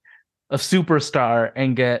trade a superstar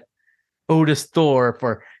and get Otis Thorpe,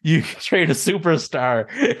 or you trade a superstar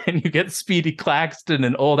and you get Speedy Claxton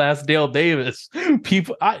and old ass Dale Davis.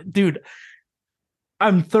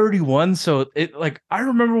 I'm 31, so I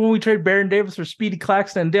remember when we traded Baron Davis for Speedy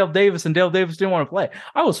Claxton and Dale Davis didn't want to play.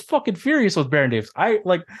 I was fucking furious with Baron Davis.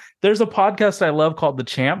 There's a podcast I love called The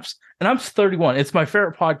Champs, and I'm 31. It's my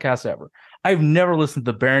favorite podcast ever. I've never listened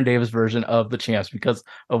to the Baron Davis version of The Champs because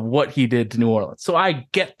of what he did to New Orleans. So I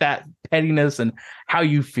get that pettiness and how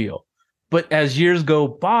you feel. But as years go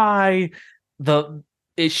by,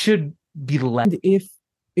 it should be less.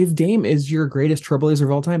 If Dame is your greatest trailblazer of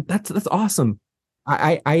all time, that's awesome.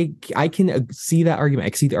 I can see that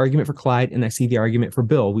argument. I see the argument for Clyde, and I see the argument for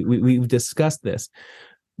Bill. We've discussed this,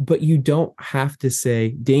 but you don't have to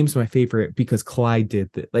say Dame's my favorite because Clyde did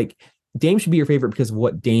that. Like, Dame should be your favorite because of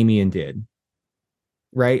what Damian did,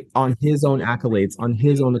 right? On his own accolades, on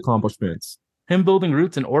his own accomplishments. Him building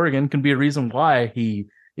roots in Oregon can be a reason why he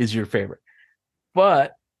is your favorite.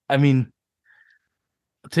 But I mean,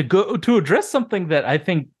 to address something that I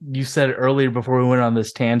think you said earlier before we went on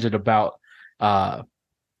this tangent about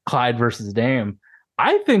Clyde versus Dame,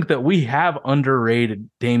 I think that we have underrated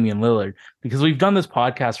Damian Lillard because we've done this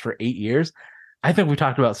podcast for 8 years. I think we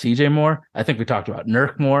talked about CJ more. I think we talked about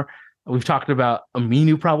Nurk more. We've talked about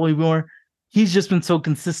Aminu probably more. He's just been so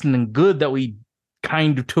consistent and good that we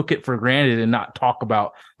kind of took it for granted and not talk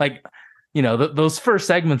about, like, those first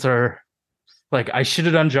segments are like, I should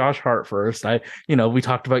have done Josh Hart first. We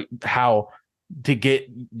talked about how to get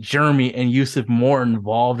Jeremy and Yusuf more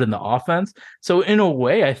involved in the offense. So in a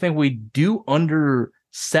way, I think we do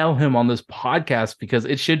undersell him on this podcast because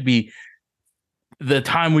it should be the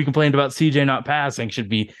time we complained about CJ not passing should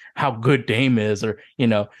be how good Dame is, or,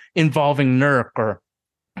 involving Nurk, or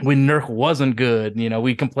when Nurk wasn't good,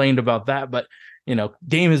 we complained about that. But,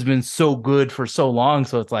 Dame has been so good for so long.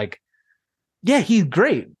 So it's like, yeah, he's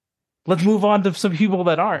great. Let's move on to some people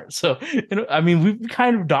that aren't. So, we've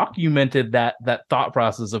kind of documented that thought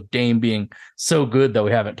process of Dame being so good that we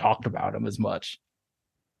haven't talked about him as much.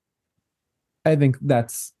 I think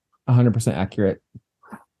that's 100% accurate.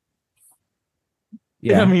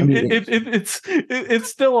 Yeah, it's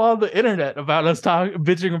still on the internet about us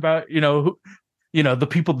bitching about the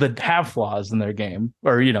people that have flaws in their game,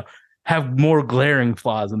 or have more glaring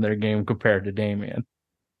flaws in their game compared to Damian.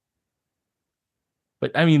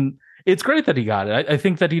 But it's great that he got it. I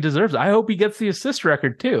think that he deserves it. I hope he gets the assist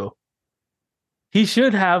record too. He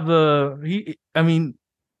should have for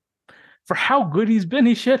how good he's been,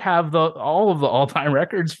 he should have all of the all-time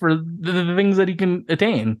records for the things that he can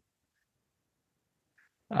attain.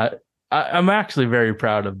 I'm actually very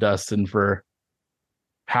proud of Dustin for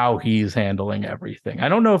how he's handling everything. I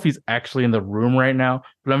don't know if he's actually in the room right now,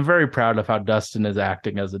 but I'm very proud of how Dustin is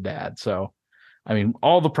acting as a dad. So,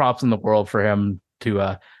 all the props in the world for him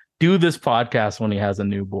to do this podcast when he has a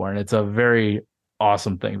newborn. It's a very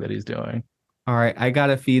awesome thing that he's doing. All right, I got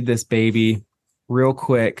to feed this baby real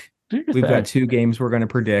quick. We've got 2 games we're going to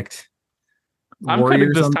predict. I'm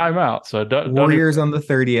cutting this time out. So Warriors on the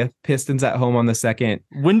 30th, Pistons at home on the 2nd.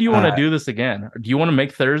 When do you want to do this again? Do you want to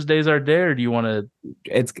make Thursdays our day, or do you want to?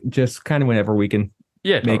 It's just kind of whenever we can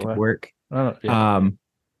make it work. Yeah.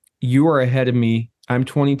 You are ahead of me. I'm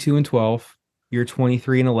 22-12. You're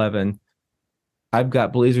 23-11. I've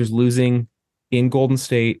got Blazers losing in Golden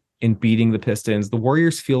State and beating the Pistons. The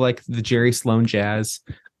Warriors feel like the Jerry Sloan Jazz,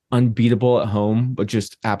 unbeatable at home, but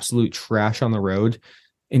just absolute trash on the road.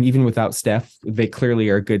 And even without Steph, they clearly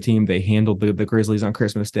are a good team. They handled the Grizzlies on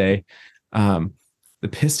Christmas Day. The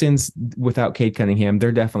Pistons, without Cade Cunningham,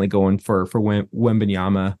 they're definitely going for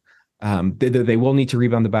Wembanyama. They will need to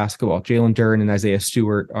rebound the basketball. Jalen Duren and Isaiah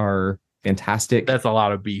Stewart are fantastic. That's a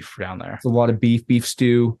lot of beef down there. It's a lot of beef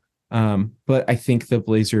stew. But I think the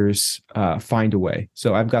Blazers find a way.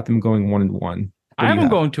 So I've got them going 1-1. I have them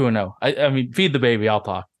going 2-0. Feed the baby. I'll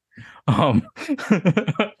talk.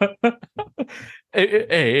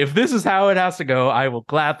 Hey, if this is how it has to go, I will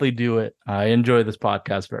gladly do it. I enjoy this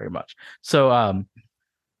podcast very much. So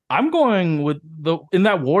I'm going with in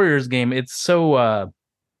that Warriors game. It's so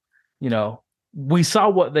we saw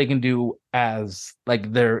what they can do as,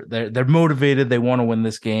 like, they're motivated. They want to win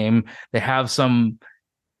this game. They have some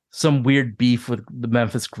weird beef with the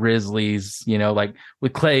Memphis Grizzlies, like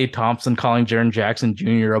with Klay Thompson calling Jaren Jackson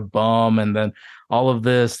Jr. a bum, and then all of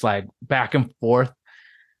this like back and forth.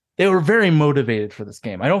 They were very motivated for this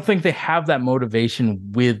game. I don't think they have that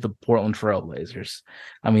motivation with the Portland Trail Blazers.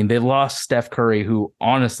 They lost Steph Curry, who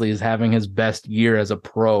honestly is having his best year as a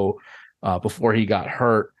pro before he got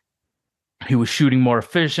hurt. He was shooting more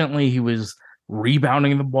efficiently. He was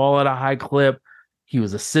rebounding the ball at a high clip. He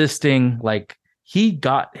was assisting. Like, he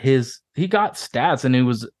got stats and it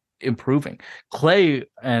was improving. Klay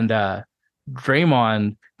and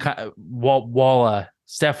Draymond, while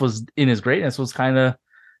Steph was in his greatness, was kind of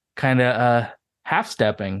half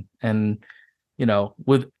stepping. And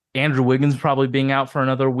with Andrew Wiggins probably being out for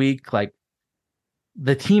another week, like,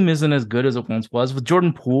 the team isn't as good as it once was. With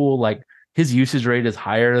Jordan Poole, like, his usage rate is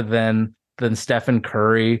higher than Stephen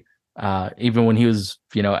Curry, even when he was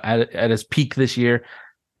at his peak this year.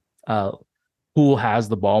 Poole has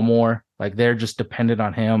the ball more. Like, they're just dependent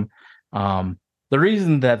on him. The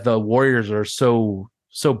reason that the Warriors are so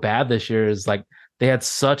bad this year is, like, they had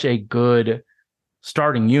such a good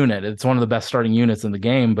starting unit. It's one of the best starting units in the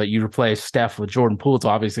game, but you replace Steph with Jordan Poole, it's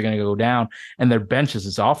obviously going to go down, and their benches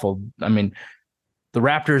is awful. The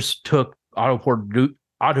Raptors took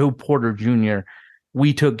Otto Porter Jr.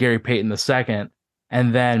 We took Gary Payton II,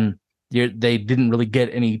 and then they didn't really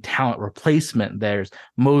get any talent replacement. There's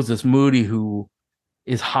Moses Moody, who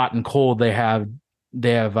is hot and cold. They have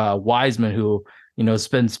Wiseman, who has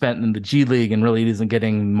been spent in the G League and really isn't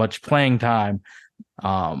getting much playing time.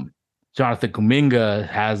 Jonathan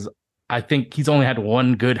Kuminga I think he's only had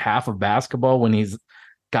one good half of basketball when he's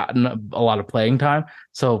gotten a lot of playing time.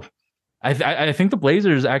 So I think the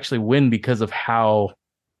Blazers actually win because of how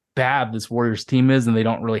bad this Warriors team is, and they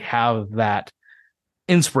don't really have that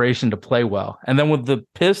inspiration to play well. And then with the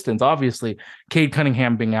Pistons, obviously, Cade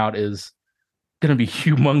Cunningham being out is going to be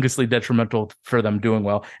humongously detrimental for them doing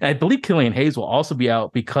well. And I believe Killian Hayes will also be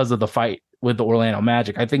out because of the fight with the Orlando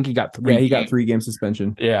Magic. I think he got 3 he got 3-game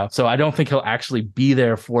suspension. Yeah, so I don't think he'll actually be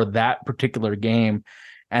there for that particular game.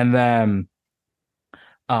 And then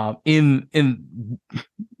in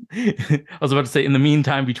I was about to say in the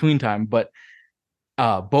meantime, between time, but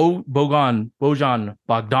Bojan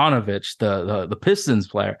Bogdanovic, the Pistons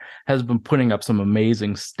player, has been putting up some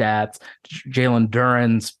amazing stats. Jalen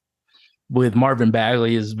Duren's with Marvin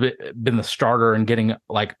Bagley has been the starter and getting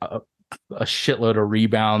like a shitload of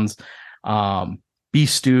rebounds. B.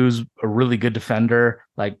 Stu's a really good defender.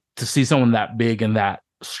 Like, to see someone that big and that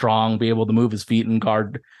strong be able to move his feet and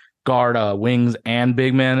guard wings and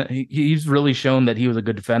big man, he's really shown that he was a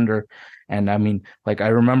good defender. And I mean, like, I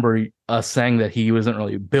remember us saying that he wasn't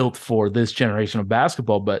really built for this generation of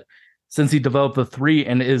basketball, but since he developed the 3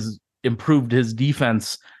 and is improved his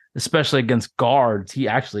defense, especially against guards, he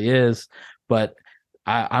actually is. But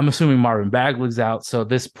I'm assuming Marvin Bagley's out, so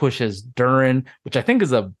this pushes Duren, which I think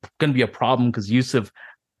is going to be a problem because Yusuf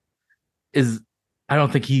is, I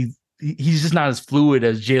don't think he's just not as fluid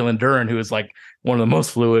as Jalen Duren, who is like one of the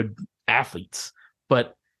most fluid athletes.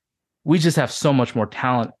 But we just have so much more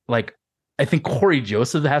talent. Like, I think Corey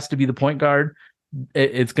Joseph has to be the point guard.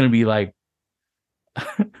 It's going to be like,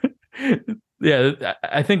 yeah,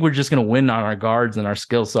 I think we're just going to win on our guards and our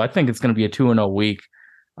skills. So I think it's going to be a 2-0 week.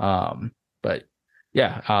 But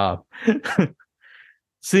yeah,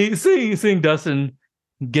 seeing Dustin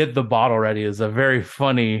get the bottle ready is a very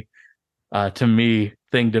funny, to me,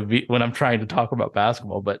 thing to be when I'm trying to talk about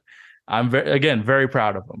basketball. But I'm very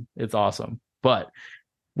proud of him. It's awesome. But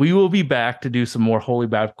we will be back to do some more Holy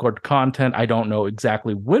Backcourt content. I don't know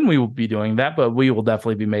exactly when we will be doing that, but we will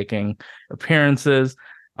definitely be making appearances.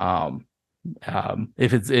 If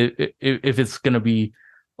it's going to be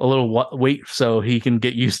a little wait so he can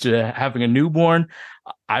get used to having a newborn,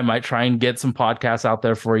 I might try and get some podcasts out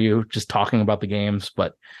there for you just talking about the games.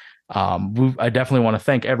 But I definitely want to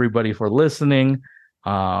thank everybody for listening.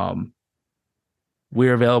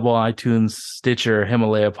 We're available on iTunes, Stitcher,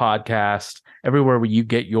 Himalaya Podcast, everywhere where you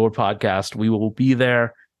get your podcast. We will be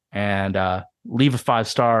there. And leave a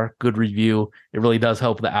 5-star good review. It really does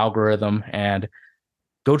help the algorithm. And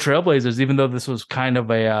go Trailblazers, even though this was kind of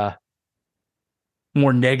a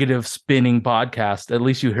more negative spinning podcast. At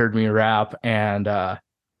least you heard me rap. And,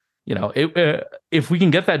 if we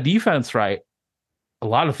can get that defense right, a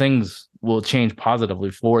lot of things will change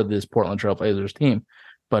positively for this Portland Trailblazers team.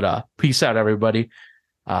 But peace out, everybody.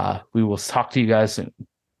 We will talk to you guys soon.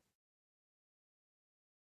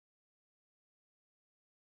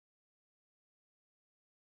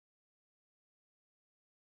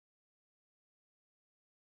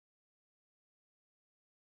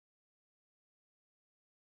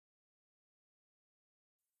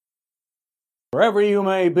 Wherever you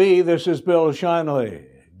may be, this is Bill Shinley.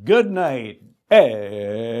 Good night,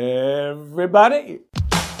 everybody.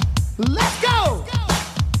 Let's go!